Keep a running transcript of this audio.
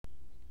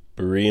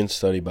Berean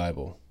Study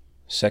Bible,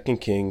 2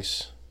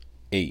 Kings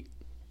 8.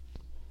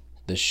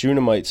 The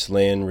Shunammite's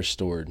land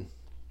restored.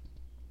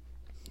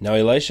 Now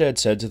Elisha had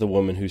said to the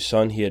woman whose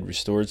son he had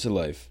restored to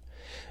life,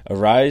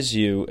 "Arise,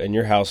 you and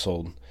your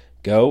household,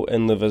 go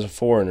and live as a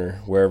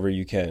foreigner wherever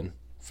you can,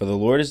 for the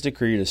Lord has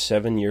decreed a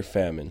 7-year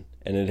famine,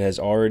 and it has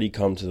already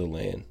come to the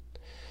land."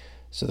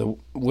 So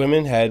the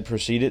women had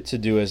proceeded to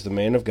do as the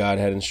man of God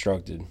had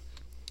instructed,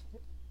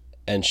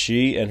 and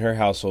she and her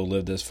household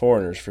lived as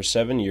foreigners for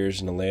 7 years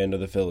in the land of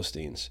the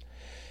Philistines.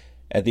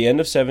 At the end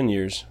of 7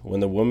 years, when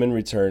the woman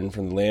returned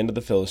from the land of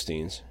the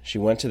Philistines, she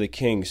went to the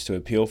kings to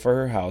appeal for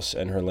her house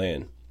and her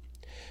land.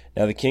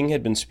 Now the king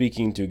had been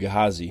speaking to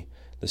Gehazi,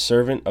 the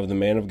servant of the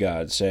man of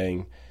God,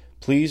 saying,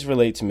 "Please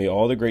relate to me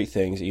all the great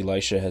things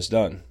Elisha has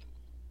done."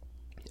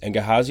 And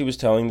Gehazi was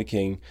telling the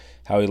king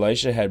how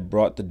Elisha had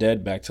brought the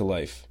dead back to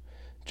life.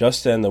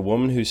 Just then the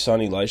woman whose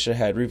son Elisha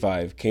had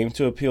revived came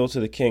to appeal to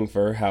the king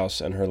for her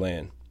house and her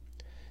land.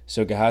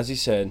 So Gehazi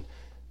said,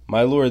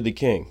 "My lord the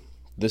king,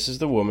 this is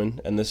the woman,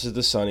 and this is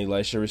the son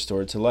Elisha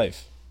restored to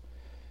life."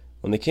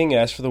 When the king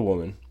asked for the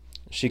woman,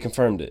 she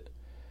confirmed it.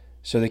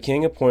 So the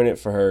king appointed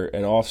for her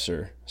an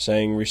officer,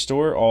 saying,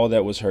 "Restore all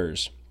that was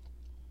hers,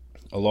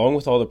 along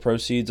with all the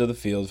proceeds of the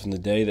field from the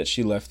day that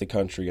she left the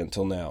country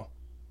until now."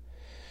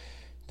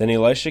 Then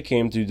Elisha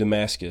came to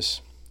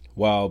Damascus,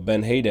 while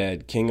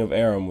Ben-Hadad, king of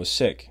Aram, was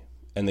sick,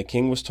 and the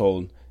king was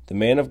told, "The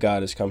man of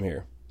God has come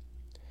here."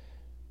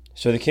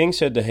 So the king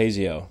said to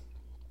Hazael,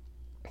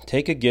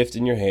 "Take a gift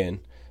in your hand,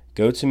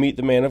 go to meet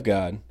the man of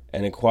God,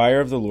 and inquire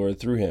of the Lord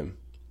through him,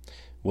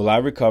 will I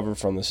recover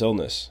from this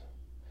illness?"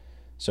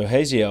 So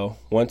Hazael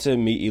went to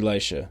meet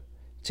Elisha,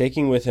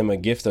 taking with him a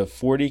gift of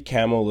 40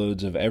 camel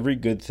loads of every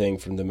good thing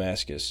from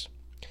Damascus.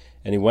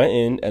 And he went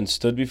in and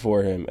stood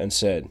before him and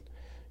said,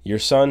 "Your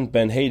son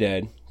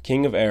Ben-Hadad,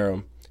 king of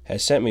Aram,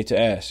 has sent me to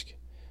ask,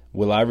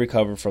 will I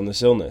recover from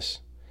this illness?"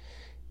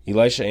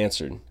 Elisha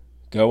answered,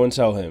 "Go and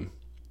tell him,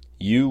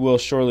 you will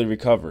surely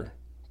recover,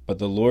 but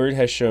the Lord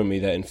has shown me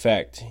that in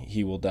fact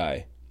he will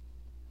die."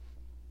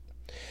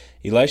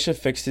 Elisha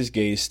fixed his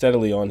gaze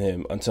steadily on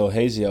him until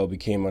Hazael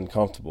became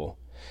uncomfortable.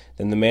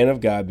 Then the man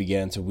of God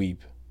began to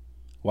weep.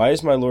 "Why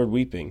is my Lord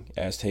weeping?"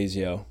 asked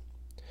Hazael.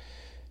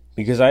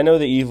 "Because I know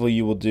the evil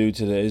you will do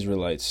to the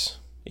Israelites,"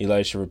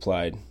 Elisha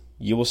replied.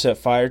 "You will set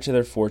fire to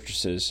their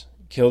fortresses,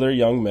 kill their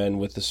young men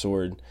with the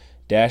sword,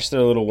 dash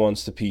their little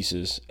ones to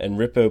pieces, and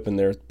rip open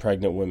their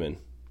pregnant women."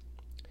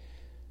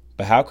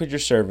 "But how could your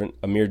servant,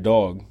 a mere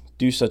dog,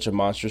 do such a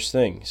monstrous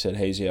thing?" said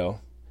Hazael.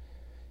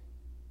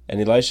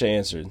 And Elisha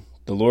answered,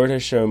 "The Lord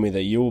has shown me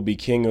that you will be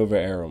king over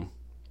Aram."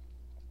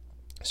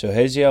 So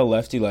Hazael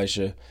left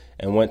Elisha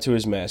and went to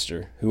his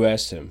master, who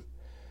asked him,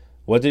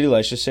 "What did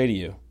Elisha say to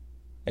you?"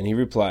 And he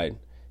replied,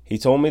 "He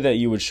told me that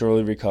you would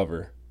surely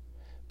recover."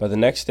 But the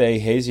next day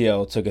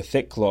Hazael took a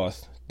thick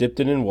cloth,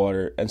 dipped it in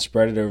water, and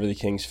spread it over the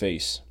king's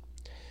face.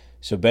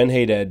 So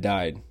Ben-Hadad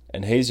died,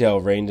 and Hazael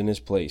reigned in his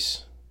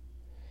place.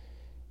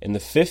 In the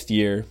 5th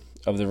year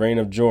of the reign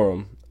of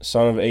Joram,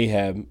 son of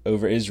Ahab,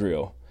 over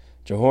Israel,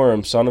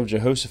 Jehoram, son of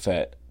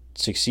Jehoshaphat,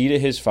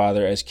 succeeded his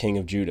father as king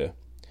of Judah.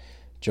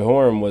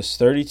 Jehoram was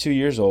 32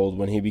 years old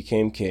when he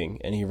became king,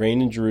 and he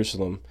reigned in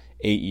Jerusalem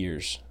 8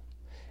 years.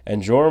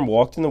 And Joram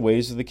walked in the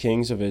ways of the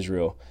kings of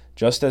Israel,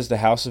 just as the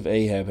house of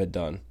Ahab had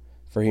done,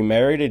 for he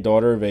married a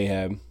daughter of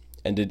Ahab,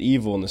 and did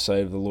evil in the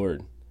sight of the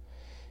Lord.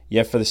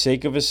 Yet for the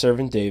sake of his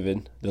servant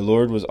David, the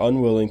Lord was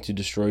unwilling to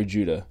destroy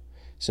Judah,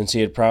 since he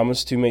had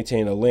promised to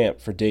maintain a lamp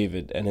for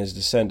David and his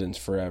descendants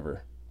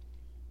forever.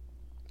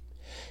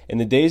 In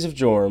the days of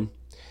Joram,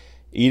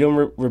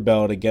 Edom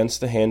rebelled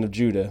against the hand of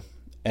Judah,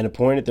 and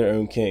appointed their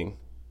own king.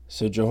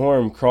 So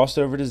Jehoram crossed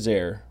over to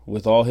Zair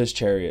with all his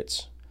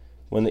chariots.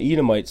 When the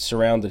Edomites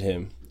surrounded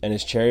him and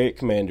his chariot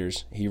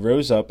commanders, he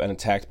rose up and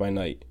attacked by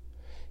night.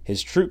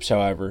 His troops,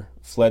 however,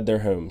 fled their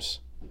homes.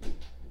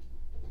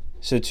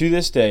 So to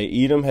this day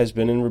Edom has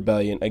been in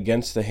rebellion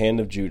against the hand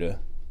of Judah.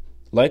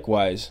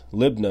 Likewise,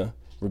 Libnah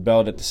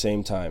rebelled at the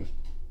same time.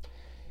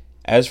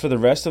 As for the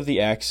rest of the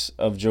acts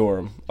of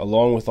Joram,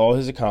 along with all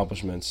his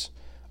accomplishments,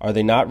 are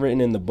they not written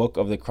in the book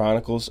of the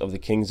Chronicles of the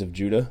kings of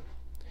Judah?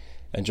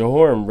 And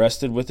Jehoram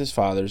rested with his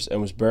fathers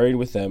and was buried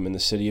with them in the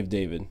city of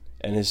David,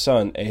 and his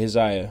son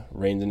Ahaziah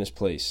reigned in his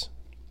place.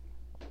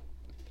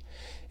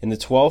 In the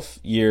 12th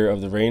year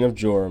of the reign of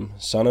Joram,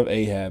 son of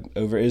Ahab,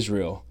 over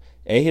Israel,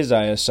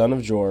 Ahaziah, son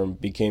of Joram,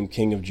 became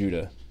king of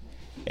Judah.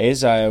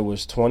 Ahaziah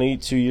was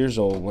 22 years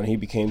old when he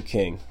became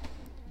king,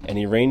 and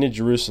he reigned in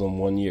Jerusalem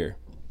 1 year.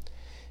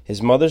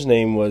 His mother's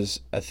name was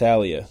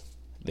Athaliah,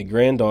 the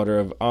granddaughter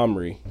of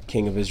Omri,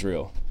 king of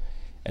Israel.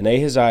 And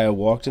Ahaziah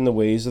walked in the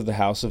ways of the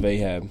house of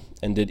Ahab,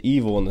 and did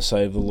evil in the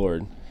sight of the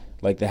Lord,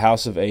 like the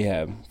house of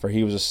Ahab, for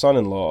he was a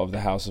son-in-law of the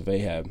house of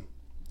Ahab.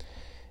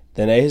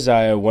 Then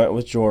Ahaziah went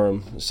with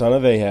Joram, son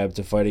of Ahab,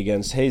 to fight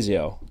against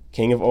Hazael,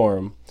 king of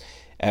Aram,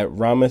 at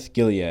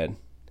Ramoth-Gilead,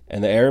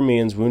 and the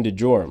Arameans wounded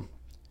Joram.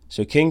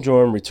 So King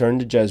Joram returned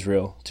to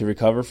Jezreel to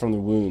recover from the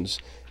wounds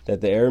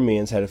that the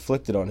Arameans had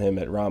afflicted on him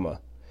at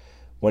Ramah,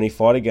 when he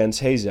fought against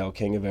Hazael,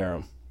 king of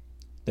Aram.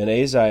 Then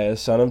Ahaziah,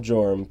 son of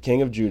Joram,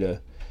 king of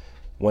Judah,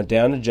 went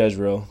down to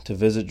Jezreel to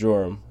visit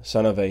Joram,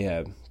 son of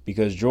Ahab,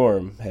 because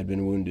Joram had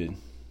been wounded.